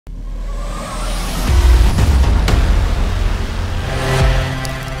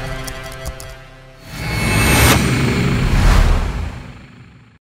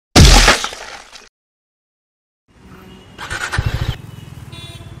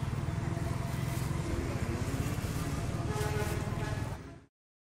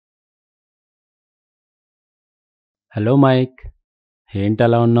Hello mic, ఏంటి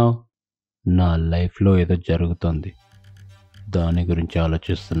అలా ఉన్నావు? నా లైఫ్లో ఏదో జరుగుతుంది, దాని గురించి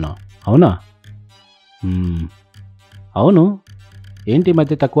ఆలోచిస్తున్నా. అవునా? మ్మ్, అవును. ఏంటి ఈ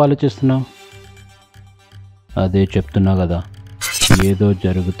మధ్య తక్కువ ఆలోచిస్తున్నావు? అదే చెప్తున్నా కదా, ఏదో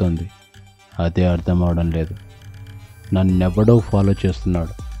జరుగుతుంది, అదే అర్థం అవడం లేదు. నన్నెవడో ఫాలో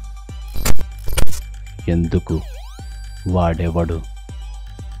చేస్తున్నాడు. ఎందుకు? వాడెవడు?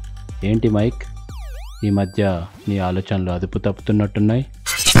 ఏంటి మైక్, ఈ మధ్య నీ ఆలోచనలు అదుపు తప్పుతున్నట్టున్నాయి.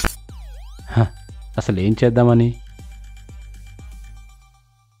 అసలు ఏం చేద్దామని?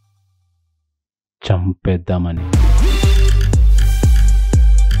 చంపేద్దామని.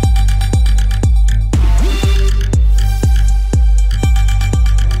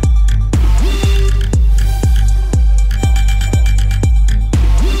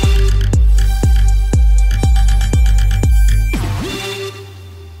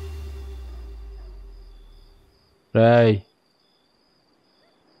 రేయ్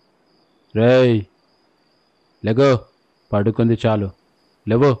రేయ్, లెగో, పడుకుంది చాలు,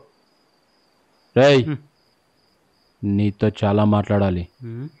 లేవో. రేయ్, నీతో చాలా మాట్లాడాలి.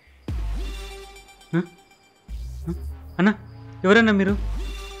 అన్నా, ఎవరన్నా మీరు?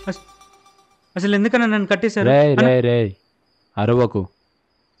 అసలు ఎందుకన్నా నన్ను కట్టేశారు? రేయ్ రేయ్ రేయ్, అరవకు.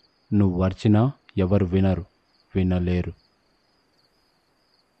 నువ్వు అరిచినా ఎవరు వినరు, వినలేరు.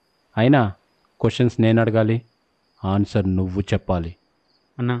 అయినా క్వశ్చన్స్ నేను అడగాలి, ఆన్సర్ నువ్వు చెప్పాలి.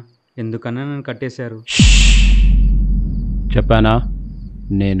 అన్నా, ఎందుకన్నా నన్ను కట్టేశారు? చెప్పానా?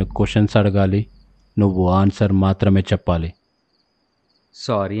 నేను క్వశ్చన్స్ అడగాలి, నువ్వు ఆన్సర్ మాత్రమే చెప్పాలి.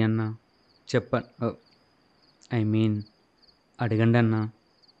 సారీ అన్నా, అడగండి అన్నా.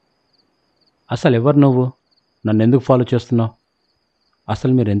 అసలు ఎవరు నువ్వు? నన్ను ఎందుకు ఫాలో చేస్తున్నావు?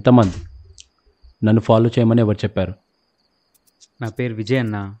 అసలు మీరు ఎంతమంది? నన్ను ఫాలో చేయమని ఎవరు చెప్పారు? నా పేరు విజయ్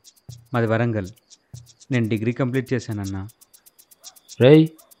అన్నా, మాది వరంగల్. నేను డిగ్రీ కంప్లీట్ చేశానన్నా. రేయ్,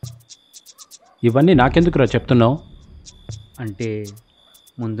 ఇవన్నీ నాకెందుకురా చెప్తున్నావు? అంటే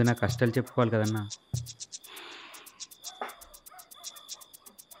ముందు నా కష్టాలు చెప్పుకోవాలి కదన్నా.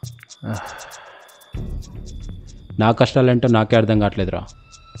 నా కష్టాలేంటో నాకే అర్థం కావట్లేదురా.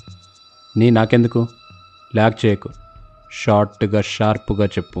 నాకెందుకు? ల్యాక్ చేయకు, షార్ట్గా షార్ప్గా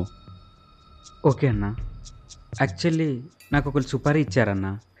చెప్పు. ఓకే అన్నా. యాక్చువల్లీ నాకు ఒకరు సుపారీ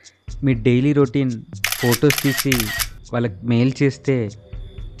ఇచ్చారన్నా. మీ డైలీ రొటీన్ ఫొటోస్ తీసి వాళ్ళకి మెయిల్ చేస్తే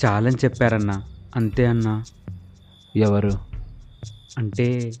చాలని చెప్పారన్నా. అంతే అన్నా. ఎవరు? అంటే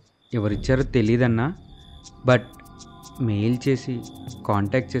ఎవరిచ్చారో తెలియదన్నా, బట్ మెయిల్ చేసి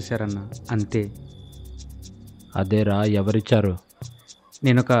కాంటాక్ట్ చేశారన్నా, అంతే. అదేరా, ఎవరిచ్చారు?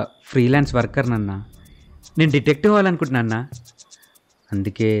 నేను ఒక ఫ్రీలాన్స్ వర్కర్నన్నా. నేను డిటెక్టివ్ అవ్వాలనుకుంటున్నా.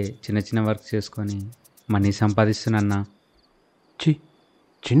 అందుకే చిన్న చిన్న వర్క్ చేసుకొని మనీ సంపాదిస్తున్నా.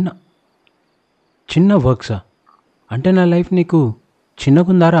 చిన్న చిన్న వర్క్సా? అంటే నా లైఫ్ నీకు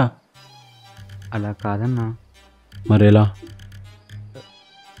చిన్నగుందారా? అలా కాదన్నా. మరెలా?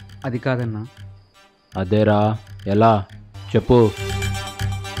 అది కాదన్నా. అదేరా, ఎలా? చెప్పు.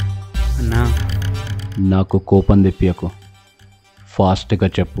 అన్నా, నాకు కోపం తెప్పియకు, ఫాస్ట్గా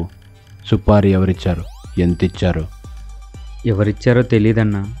చెప్పు. సుపారీ ఎవరిచ్చారు? ఎంత ఇచ్చారు? ఎవరిచ్చారో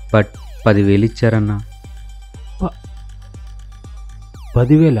తెలియదన్నా, బట్ 10,000 ఇచ్చారన్నా.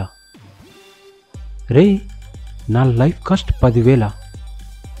 10,000? రే, నా లైఫ్ కాస్ట్ 10,000?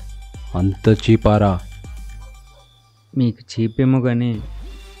 అంత చీపారా? మీకు చీప్ ఏమో కానీ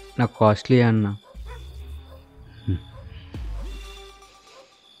నాకు కాస్ట్లీ అన్నా.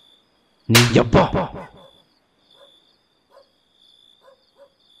 నీ యబ్బా!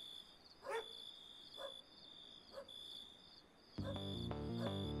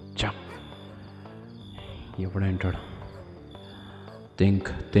 ఎవడంటాడు?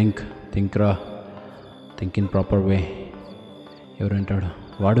 థింక్ రా, థింక్ ఇన్ ప్రాపర్ వే. ఎవరంటాడు?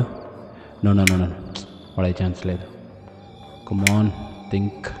 వాడు? నో, వాడే ఛాన్స్ లేదు. Come on,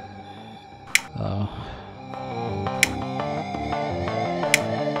 think.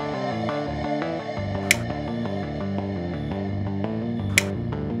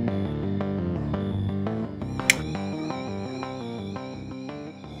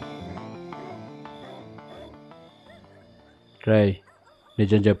 ట్రై,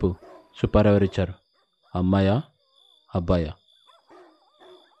 నిజం చెప్పు. సూపర్ ఎవరిచ్చారు? అమ్మాయా, అబ్బాయా?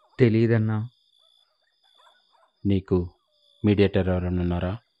 తెలియదన్నా. నీకు మీడియేటర్ ఎవరైనా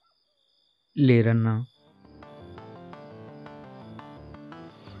ఉన్నారా? లేరన్నా.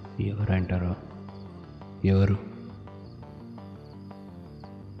 ఎవరంటారో? ఎవరు?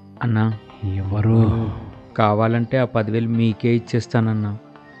 అన్నా, ఎవరు? కావాలంటే ఆ 10,000 మీకే ఇచ్చేస్తానన్నా.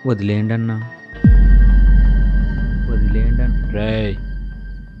 వదిలేయండి అన్నా. రేయ్,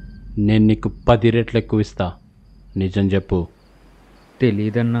 నేను నీకు 10 రెట్లు ఎక్కువ ఇస్తా. నిజం చెప్పు.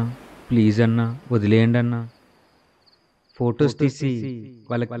 తెలీదన్నా, ప్లీజ్ అన్నా, వదిలేయండి అన్నా. ఫొటోస్ తీసి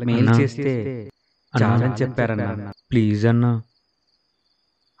వాళ్ళకి మెయిల్ చేస్తే చాలని చెప్పారన్నా. ప్లీజ్ అన్నా,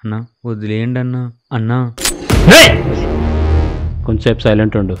 అన్నా వదిలేయండి అన్నా. అన్నా కొంచెంసేపు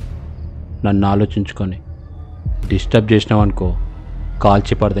సైలెంట్ ఉండు. నన్ను ఆలోచించుకొని డిస్టర్బ్ చేసినావు అనుకో,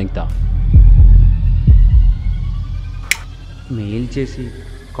 కాల్చి పడదెంగుతా. మెయిల్ చేసి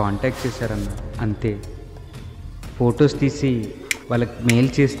కాంటాక్ట్ చేశారన్నా, అంతే. ఫొటోస్ తీసి వాళ్ళకి మెయిల్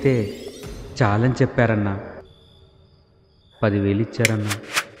చేస్తే చాలని చెప్పారన్నా. 10,000 ఇచ్చారన్నా.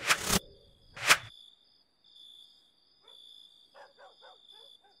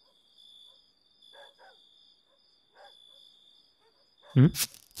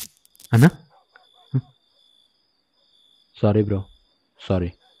 అన్నా సారీ బ్రో, సారీ.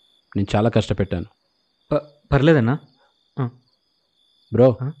 నేను చాలా కష్టపెట్టాను పర్లేదన్నా. బ్రో.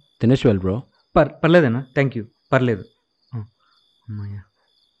 తినేసి వెళ్ళు బ్రో. పర్లేదన్నా, thank you. పర్లేదు. అమ్మాయ్యా,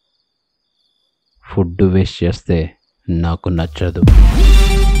 ఫుడ్ వేస్ట్ చేస్తే నాకు నచ్చదు.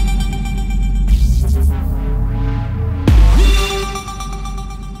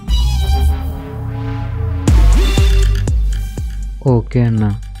 ఓకే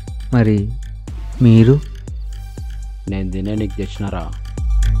అన్నా. మరి మీరు? నేను తినే నీకు తెచ్చినారా?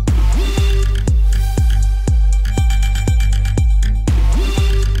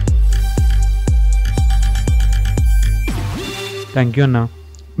 థ్యాంక్ యూ అన్నా,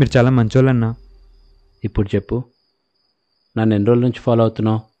 మీరు చాలా మంచోళ్ళన్నా. ఇప్పుడు చెప్పు, నన్ను ఎన్ని రోజుల నుంచి ఫాలో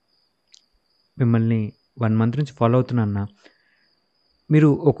అవుతున్నావు? మిమ్మల్ని 1 మంత్ నుంచి ఫాలో అవుతున్నా అన్నా. మీరు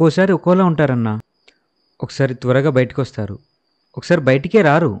ఒక్కోసారి ఒక్కోలా ఉంటారన్నా. ఒకసారి త్వరగా బయటకు వస్తారు, ఒకసారి బయటికే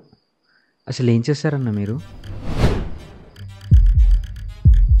రారు. అసలు ఏం చేస్తారన్నా మీరు?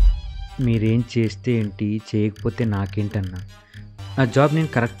 మీరేం చేస్తే ఏంటి, చేయకపోతే నాకేంటన్నా. నా జాబ్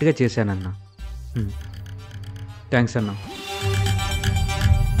నేను కరెక్ట్గా చేశానన్నా. థ్యాంక్స్ అన్నా.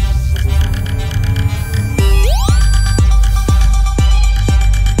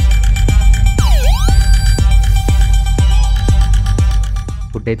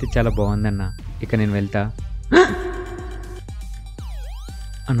 ఫుడ్ అయితే చాలా బాగుందన్నా. ఇక నేను వెళ్తా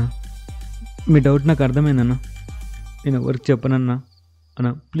అన్నా. మీ డౌట్ నాకు అర్థమైందన్నా. నేను ఎవరికి చెప్పనన్నా.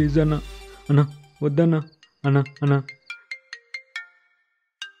 అన్నా ప్లీజ్ అన్నా. అన్నా వద్దన్నా. అన్నా అన్నా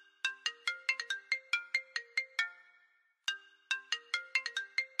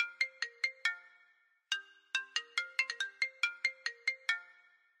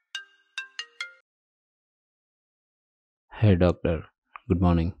hey doctor, good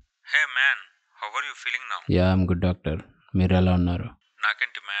morning. Hey man, how are you feeling now? Yeah I'm good doctor. మీరు ఎలా ఉన్నారు?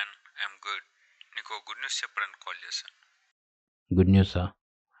 నాకేంటి మ్యాన్, ఐఎమ్ గుడ్. నీకు గుడ్ న్యూస్ చెప్పడానికి కాల్ చేశాను. గుడ్ న్యూసా?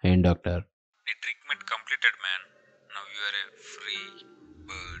 ఏం డాక్టర్? నీ treatment completed man. Now you are A free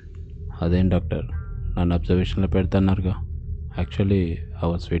bird. అదేం డాక్టర్, నన్ను అబ్జర్వేషన్లో పెడుతున్నారుగా. Actually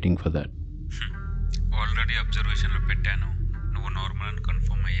I was waiting for that. Already అబ్జర్వేషన్లో పెట్టాను. నువ్వు నార్మల్ అని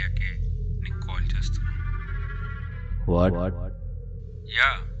కన్ఫర్మ్ అయ్యాకే నీకు కాల్ చేస్తున్నాను. వాట్? యా,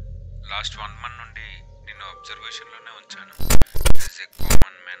 లాస్ట్ 1 మంత్ నుండి నిన్ను అబ్జర్వేషన్లోనే ఉంచాను. యాజ్ ఏ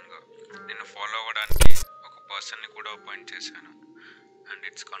కామన్ మ్యాన్గా నిన్ను ఫాలో అవ్వడానికి ఒక పర్సన్ని కూడా అపాయింట్ చేశాను. And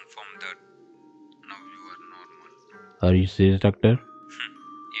it's confirm that now you are normal. Are you serious doctor?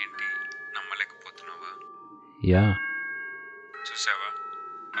 ఏంటి నమ్మలేకపోతున్నావా? యా. చూసావా,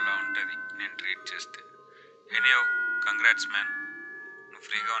 అలా ఉంటుంది నేను ట్రీట్ చేస్తే. Anyhow congrats man. నువ్వు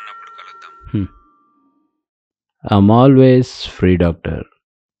ఫ్రీగా ఉన్నప్పుడు కలుద్దాం. I'm always free doctor.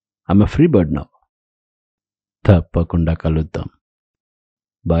 I'm a free bird now. తప్పకుండా కలుద్దాం.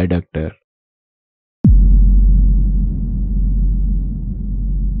 Bye doctor.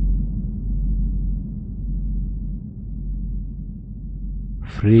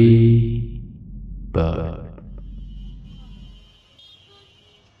 Free bird.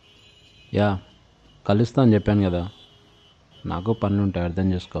 Yeah, కలుస్తా అని చెప్పాను కదా. నాకు పనులు ఉంటాయి, అర్థం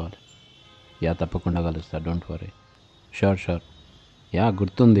చేసుకోవాలి. యా తప్పకుండా కలుస్తా, don't worry. Sure sure. Yeah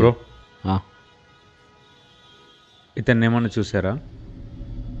గుర్తుంది. బ్రో, ఆ, ఇతన్ని ఏమన్నా చూసారా?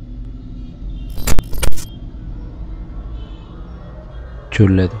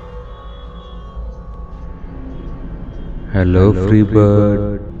 చూడలేదు. Hello free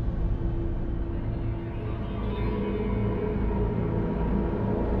bird.